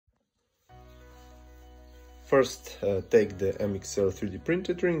First, take the MXL 3D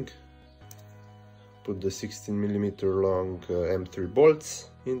printed ring, put the 16mm long M3 bolts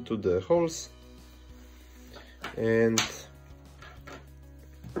into the holes, and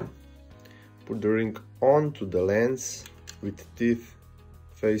put the ring onto the lens with teeth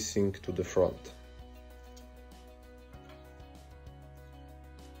facing to the front.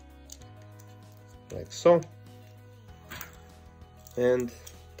 Like so, and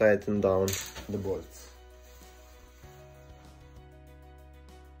tighten down the bolts.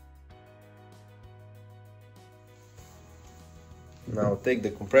 Now take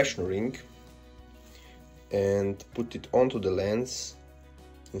the compression ring and put it onto the lens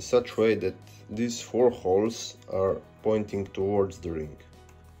in such way that these 4 holes are pointing towards the ring.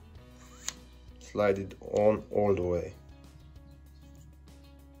 Slide it on all the way.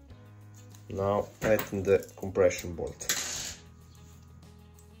 Now tighten the compression bolt.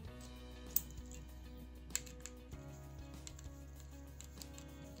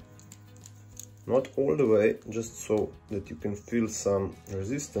 Not all the way, just so that you can feel some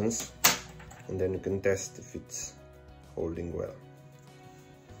resistance, and then you can test if it's holding well.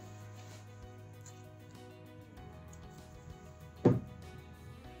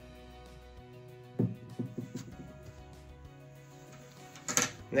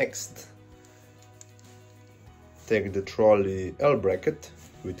 Next, take the trolley L bracket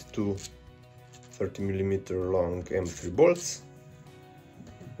with 2 30mm long M3 bolts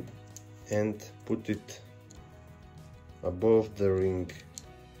and put it above the ring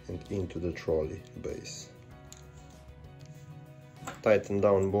and into the trolley base. Tighten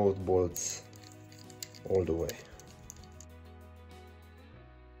down both bolts all the way.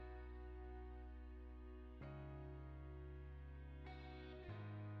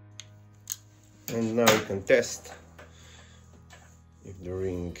 And now you can test if the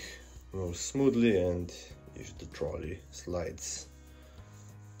ring moves smoothly and if the trolley slides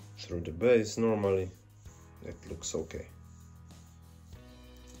through the base normally. That looks okay.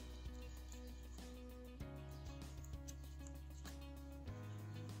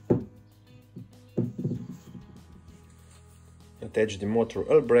 Attach the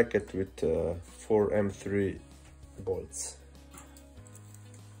motor L bracket with 4 M3 bolts.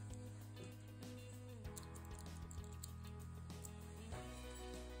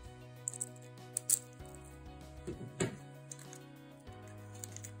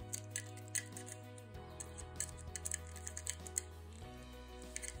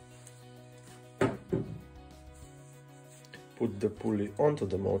 Put the pulley onto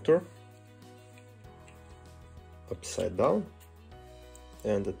the motor, upside down,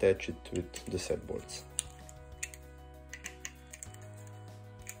 and attach it with the set bolts.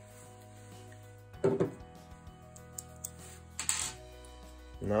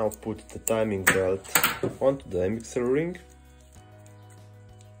 Now put the timing belt onto the MXL ring.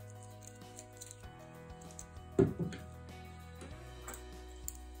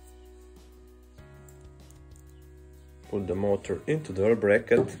 Put the motor into the L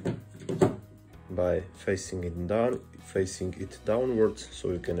bracket by facing it downwards,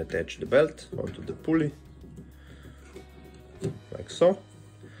 so you can attach the belt onto the pulley, like so.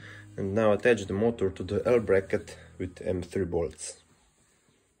 And now attach the motor to the L bracket with M3 bolts.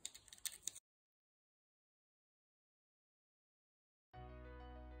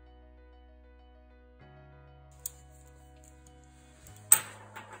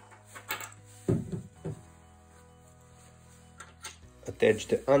 Attach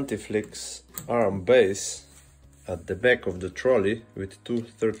the anti-flex arm base at the back of the trolley with 2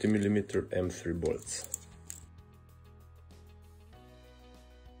 30mm M3 bolts.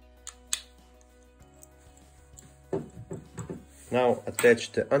 Now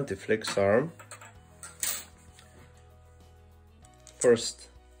attach the anti-flex arm. First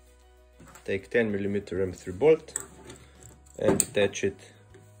take 10mm M3 bolt and attach it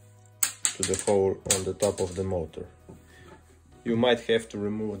to the hole on the top of the motor. You might have to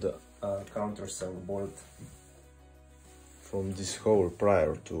remove the countersunk bolt from this hole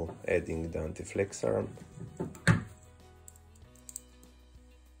prior to adding the anti-flex arm.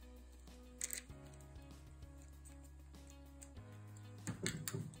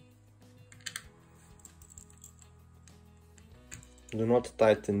 Do not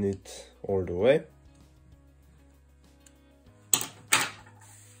tighten it all the way.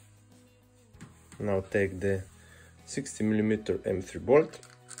 Now take the 60mm M3 bolt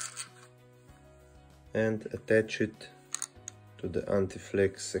and attach it to the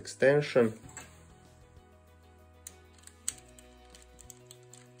anti-flex extension.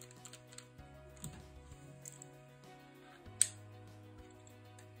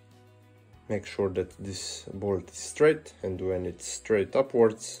 make sure that this bolt is straight, and when it's straight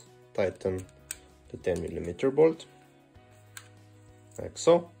upwards, tighten the 10mm bolt, like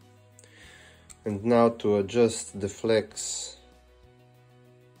so. And now to adjust the flex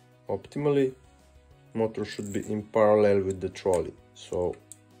optimally, motor should be in parallel with the trolley. So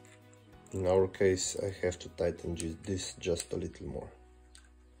in our case I have to tighten this just a little more.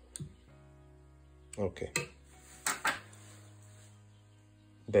 Okay.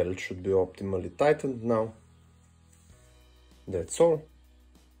 Belt should be optimally tightened now. That's all.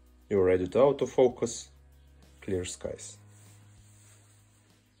 You're ready to autofocus. Clear skies.